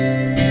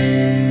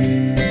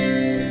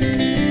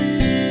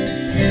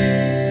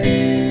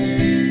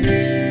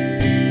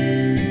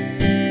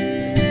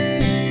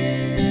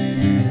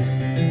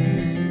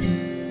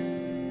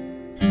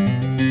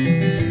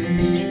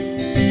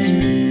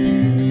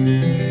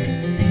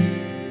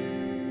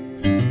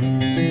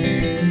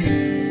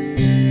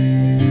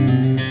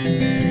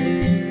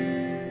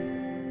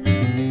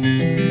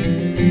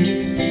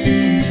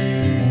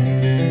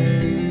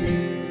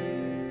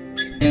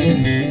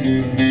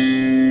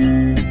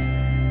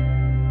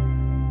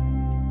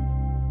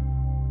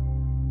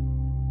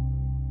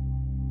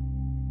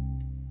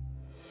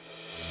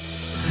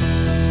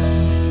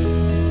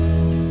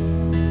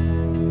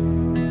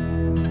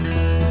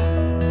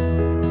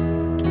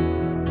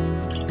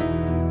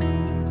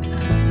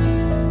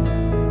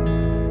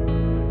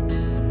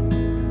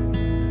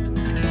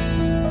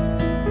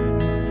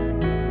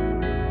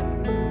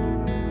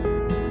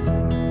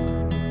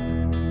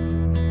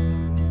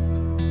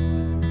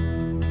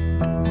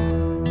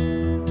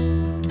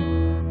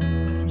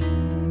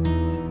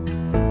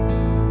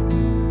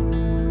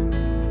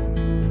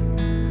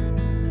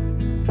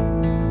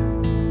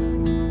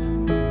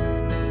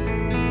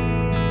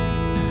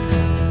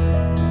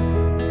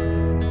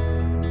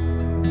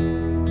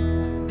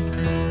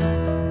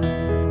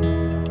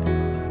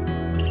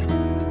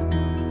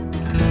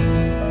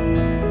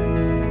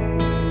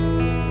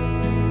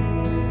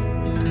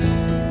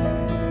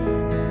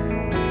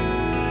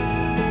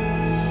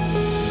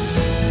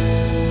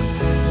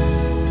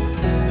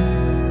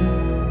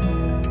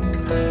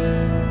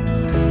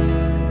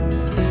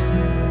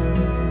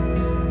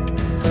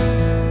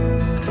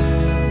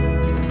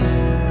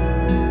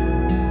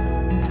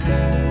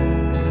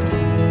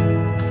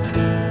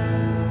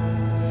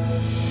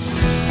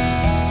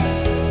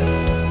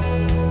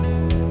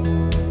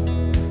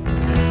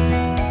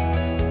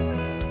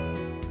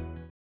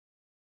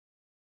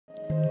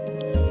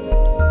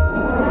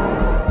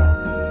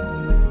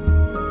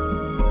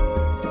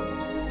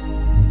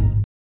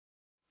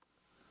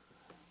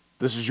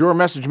This is your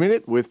Message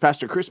Minute with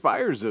Pastor Chris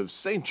Byers of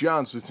St.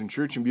 John's Lutheran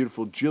Church in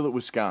beautiful Gillett,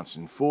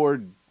 Wisconsin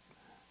for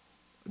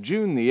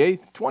June the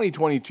 8th,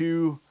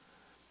 2022,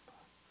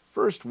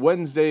 first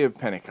Wednesday of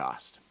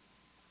Pentecost.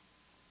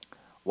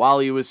 While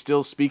he was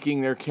still speaking,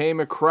 there came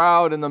a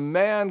crowd, and the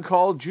man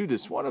called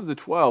Judas, one of the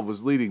 12,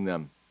 was leading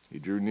them. He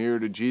drew near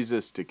to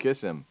Jesus to kiss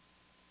him.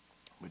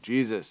 But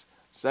Jesus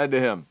said to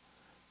him,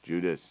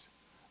 "Judas,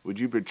 would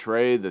you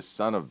betray the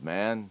Son of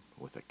Man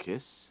with a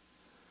kiss?"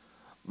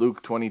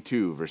 Luke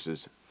 22,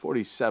 verses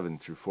 47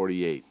 through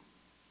 48.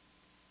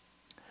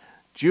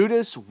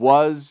 Judas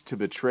was to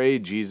betray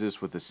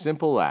Jesus with a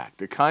simple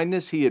act, a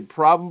kindness he had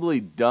probably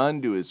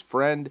done to his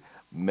friend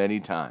many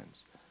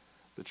times.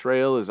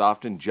 Betrayal is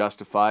often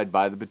justified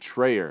by the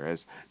betrayer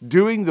as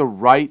doing the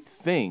right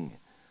thing.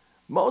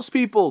 Most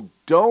people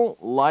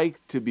don't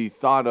like to be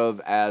thought of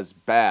as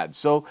bad,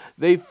 so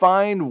they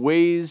find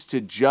ways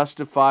to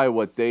justify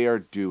what they are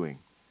doing.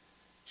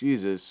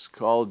 Jesus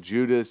called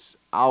Judas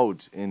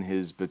out in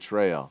his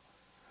betrayal,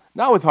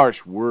 not with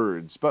harsh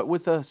words, but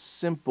with a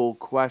simple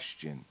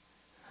question.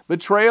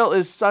 Betrayal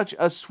is such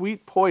a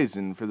sweet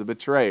poison for the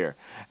betrayer,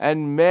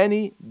 and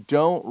many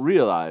don't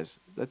realize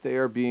that they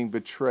are being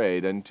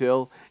betrayed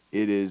until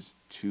it is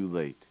too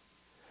late.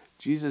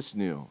 Jesus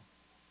knew,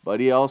 but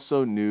he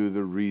also knew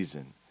the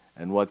reason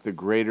and what the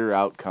greater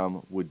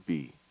outcome would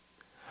be.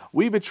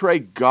 We betray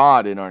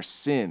God in our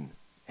sin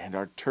and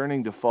our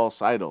turning to false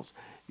idols,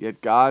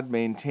 yet God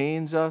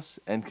maintains us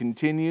and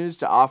continues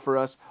to offer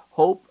us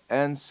hope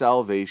and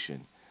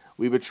salvation.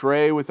 We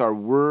betray with our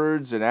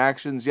words and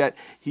actions, yet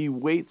he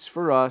waits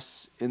for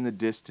us in the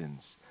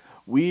distance.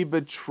 We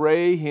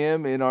betray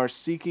him in our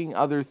seeking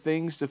other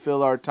things to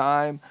fill our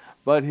time,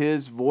 but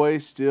his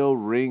voice still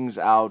rings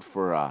out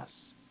for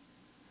us.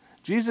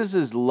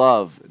 Jesus'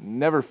 love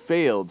never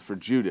failed for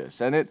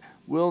Judas, and it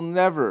will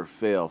never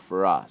fail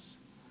for us.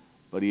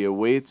 But he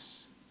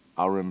awaits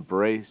our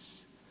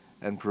embrace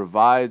and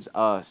provides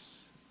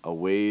us a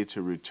way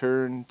to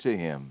return to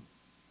him.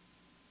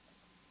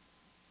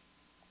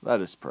 Let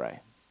us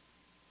pray.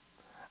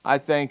 I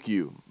thank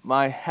you,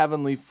 my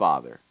heavenly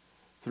Father,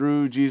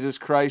 through Jesus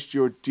Christ,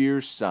 your dear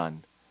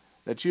Son,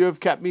 that you have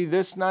kept me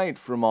this night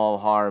from all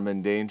harm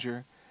and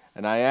danger,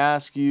 and I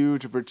ask you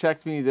to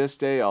protect me this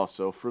day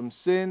also from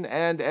sin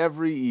and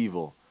every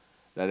evil,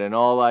 that in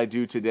all I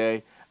do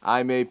today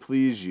I may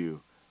please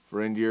you.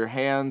 For into your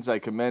hands I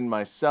commend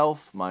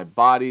myself, my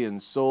body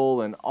and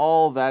soul, and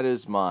all that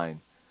is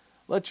mine.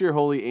 Let your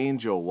holy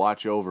angel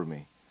watch over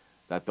me,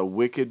 that the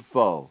wicked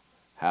foe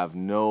have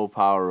no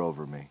power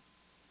over me.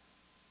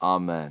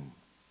 Amen.